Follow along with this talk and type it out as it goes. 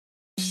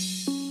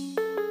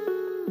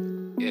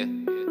Yeah.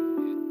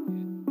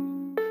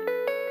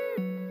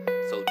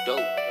 So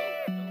dope.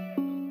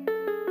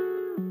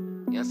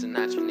 Young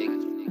Sinatra nigga.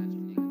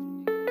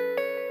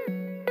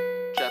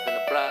 Trappin'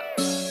 the block.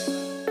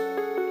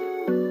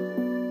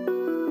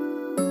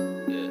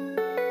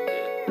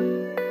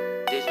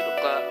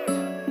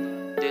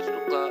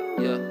 Digital clock,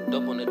 yeah,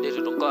 dope on the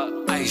digital clock.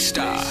 Ice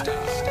Star.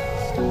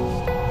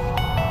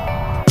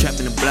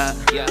 Trappin' the block,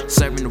 yeah,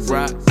 serving the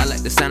rock. I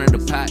like the sound of the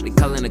pot, they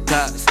callin' the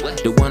cops.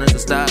 The one to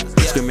stop,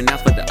 screaming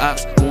out for the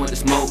ops. Who want the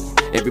smoke?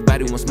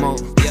 Everybody want smoke.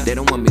 They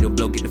don't want me to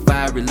blow, get the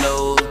fire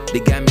reload. They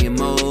got me in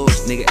mode,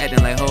 nigga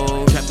acting like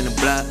hoes. Trappin' the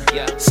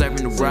block,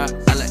 serving the rock.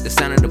 I like the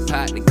sound of the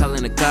pot, they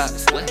callin' the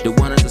cops. The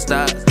one to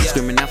stop,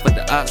 screaming out for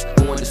the ops.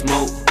 Who want the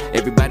smoke?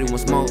 Everybody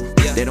want smoke.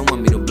 They don't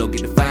want me to blow,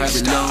 get the fire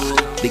reload.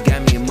 They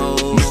got me in mode,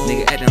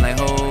 nigga acting like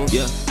hoes.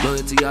 Yeah,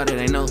 loyal to y'all that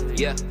I know.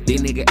 Yeah,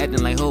 these nigga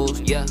acting like hoes.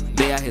 Yeah,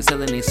 they out here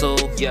selling their soul.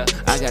 Yeah,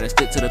 I gotta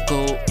stick to the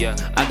code. Yeah,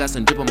 I got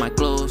some drip on my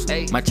clothes.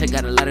 My check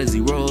got a lot of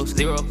zeros.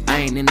 I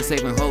ain't into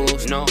saving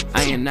hoes. No,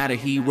 I ain't not a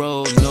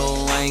hero.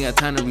 No, I ain't got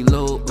time to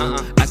reload.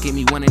 I keep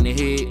me one in the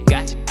head.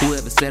 Gotcha.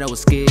 Whoever said I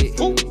was scared,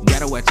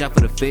 gotta watch out for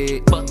the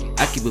fed.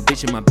 I keep a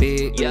bitch in my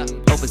bed. Yeah,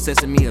 open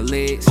sesame her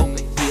legs.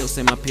 P.O.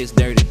 say my piss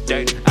dirty.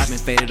 I've been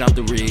faded off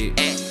the rig.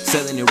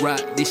 Selling the rock,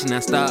 this shit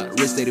not stop.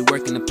 Wrist steady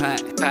working the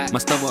pot. My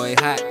stove always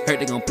hot, heard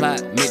they gon'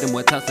 plot. Make them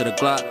boy toss to the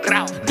Glock.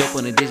 Dope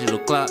on the digital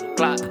clock.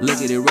 Look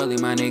at it rolling,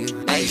 my nigga.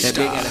 That bitch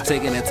got a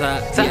tick in the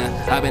top.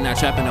 Yeah, I been out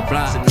trapping the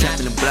block.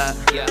 Trapping the block,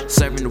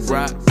 serving the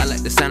rock. I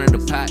like the sound of the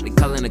pot, they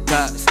callin' the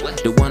cops.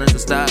 The one to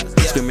stop,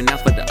 screaming out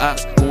for the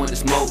ops. Who want the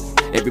smoke?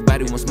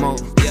 Everybody want smoke.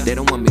 They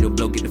don't want me to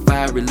blow, get the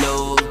fire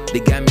reload. They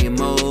got me in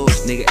mode,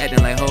 nigga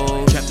acting like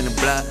hoes. Trapping the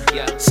block,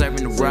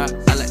 serving the rock.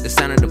 I like the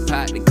sound of the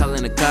pot, they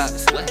callin' the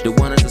cops. The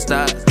one to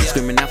stop,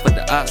 screaming out for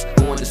the ops.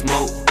 Who want the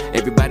smoke?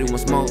 Everybody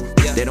want smoke.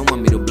 They don't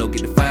want me to blow,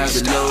 get the fire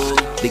reload.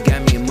 They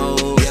got me in mode,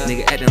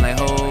 nigga acting like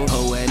hoes.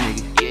 Hoe ass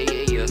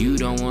nigga, you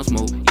don't want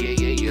smoke.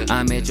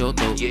 I'm at your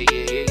throat,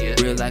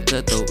 real like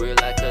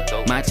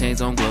cutthroat. My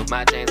chains on glow,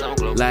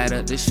 light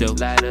up the show.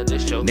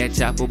 That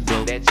chopper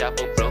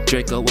blow,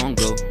 Draco won't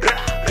go.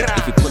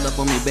 If you pull up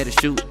on me, better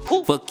shoot.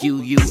 Fuck you,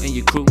 you and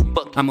your crew.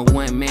 I'm a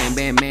one-man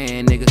band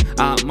man, nigga.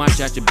 I'll march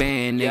out your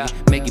band,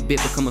 nigga. Make your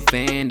bitch become a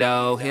fan,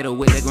 dawg. Hit her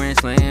with that grand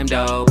slam,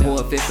 dawg. Pour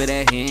a fit for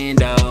that hand,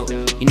 dawg.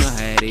 You know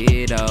how it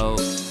is, dawg.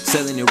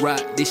 Selling the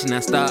rock, this shit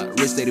not stop.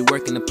 Wrist steady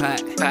working the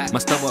pot. My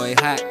stove always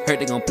hot, heard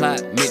they gon'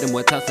 plot. Make them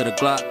boy toss to the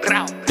Glock.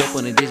 Dope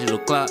on the digital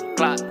clock.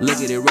 Look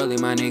at it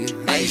rolling, my nigga.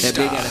 That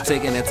bitch got a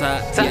tick in the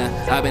top.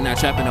 Yeah, I been out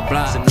trapping the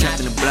block.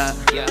 Trapping the block,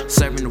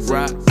 serving the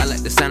rock. I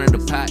like the sound of the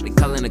pot, they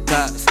callin' the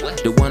cops.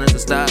 The one to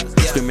stop,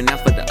 screaming out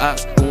for the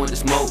ops. Who want the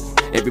smoke?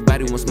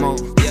 Everybody want smoke.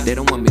 They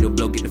don't want me to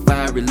blow, get the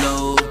fire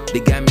reload.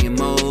 They got me in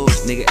mode,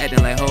 nigga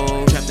acting like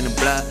hoes. Trapping the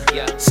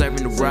block,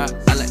 serving the rock.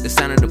 I like the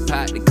sound of the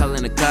pot, they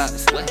callin' the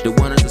cops. The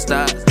one to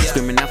stop,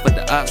 screaming out for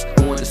the ops.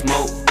 Who want the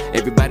smoke?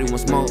 Everybody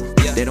want smoke.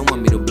 They don't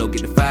want me to blow,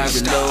 get the fire reload. They got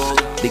me in mode, nigga acting like hoes. Trapping the block, serving the rock. I like the sound of the pot, they callin' the cops. The one to stop, screaming out for the ops. Who want the smoke? Everybody want smoke. They don't want me to blow, get the fire reload.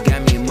 They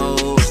got me in mode,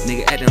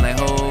 nigga acting like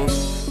hoes.